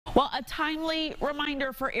Well, a timely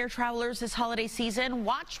reminder for air travelers this holiday season: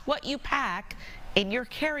 watch what you pack in your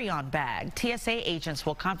carry-on bag. TSA agents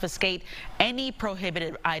will confiscate any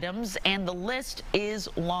prohibited items, and the list is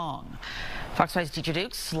long. Fox 5's Deidre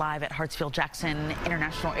Dukes live at Hartsfield-Jackson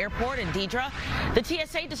International Airport. And Deidre, the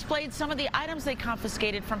TSA displayed some of the items they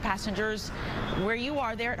confiscated from passengers where you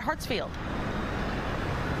are there at Hartsfield.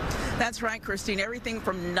 That's right, Christine. Everything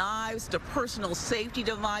from knives to personal safety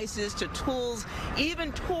devices to tools,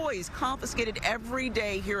 even toys confiscated every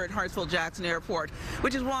day here at Hartsfield-Jackson Airport,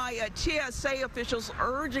 which is why TSA officials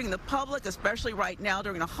urging the public, especially right now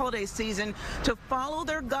during the holiday season, to follow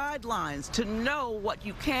their guidelines to know what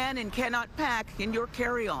you can and cannot pack in your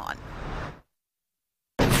carry-on.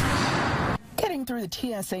 Getting through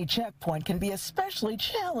the TSA checkpoint can be especially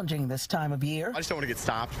challenging this time of year. I just don't want to get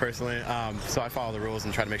stopped personally, so I follow the rules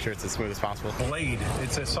and try to make sure it's as smooth as possible. Blade,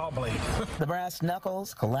 it's a saw blade. The brass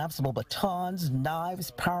knuckles, collapsible batons,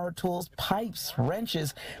 knives, power tools, pipes,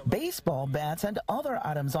 wrenches, baseball bats, and other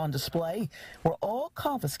items on display were all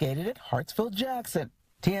confiscated at Hartsfield-Jackson.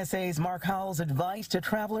 TSA's Mark Howell's advice to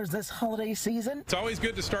travelers this holiday season: it's always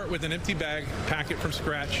good to start with an empty bag, pack it from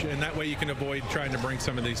scratch, and that way you can avoid trying to bring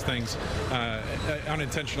some of these things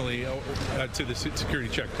unintentionally to the security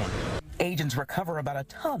checkpoint. Agents recover about a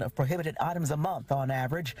ton of prohibited items a month on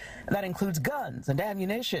average, and that includes guns and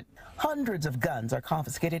ammunition. Hundreds of guns are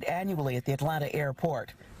confiscated annually at the Atlanta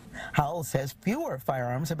airport. Howell says fewer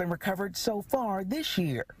firearms have been recovered so far this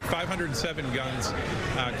year. 507 guns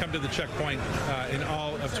come to the checkpoint in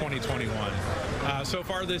all of 2021. So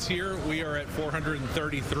far this year, we are at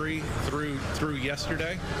 433 through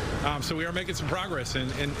yesterday. So we are making some progress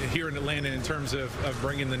here in Atlanta in terms of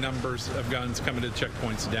bringing the numbers of guns coming to the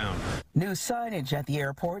checkpoints down. New signage at the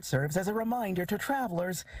airport serves as a reminder to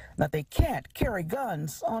travelers that they can't carry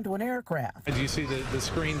guns onto an aircraft. As you see the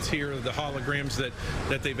screens here, the holograms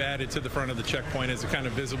that they've added to the front of the checkpoint as a kind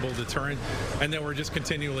of visible deterrent, and then we're just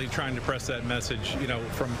continually trying to press that message, you know,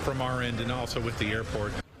 from our end and also with the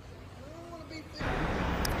airport.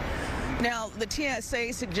 Now, the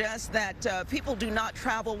TSA suggests that people do not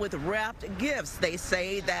travel with wrapped gifts. They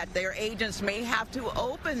say that their agents may have to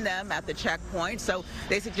open them at the checkpoint, so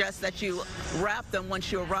they suggest that you wrap them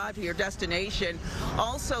once you arrive to your destination.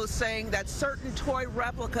 Also saying that certain toy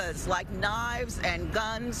replicas like knives and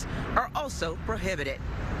guns are also prohibited.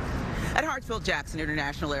 At Hartsfield-Jackson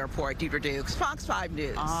International Airport, Deidre Dukes, Fox 5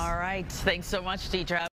 News. All right. Thanks so much, Deidre.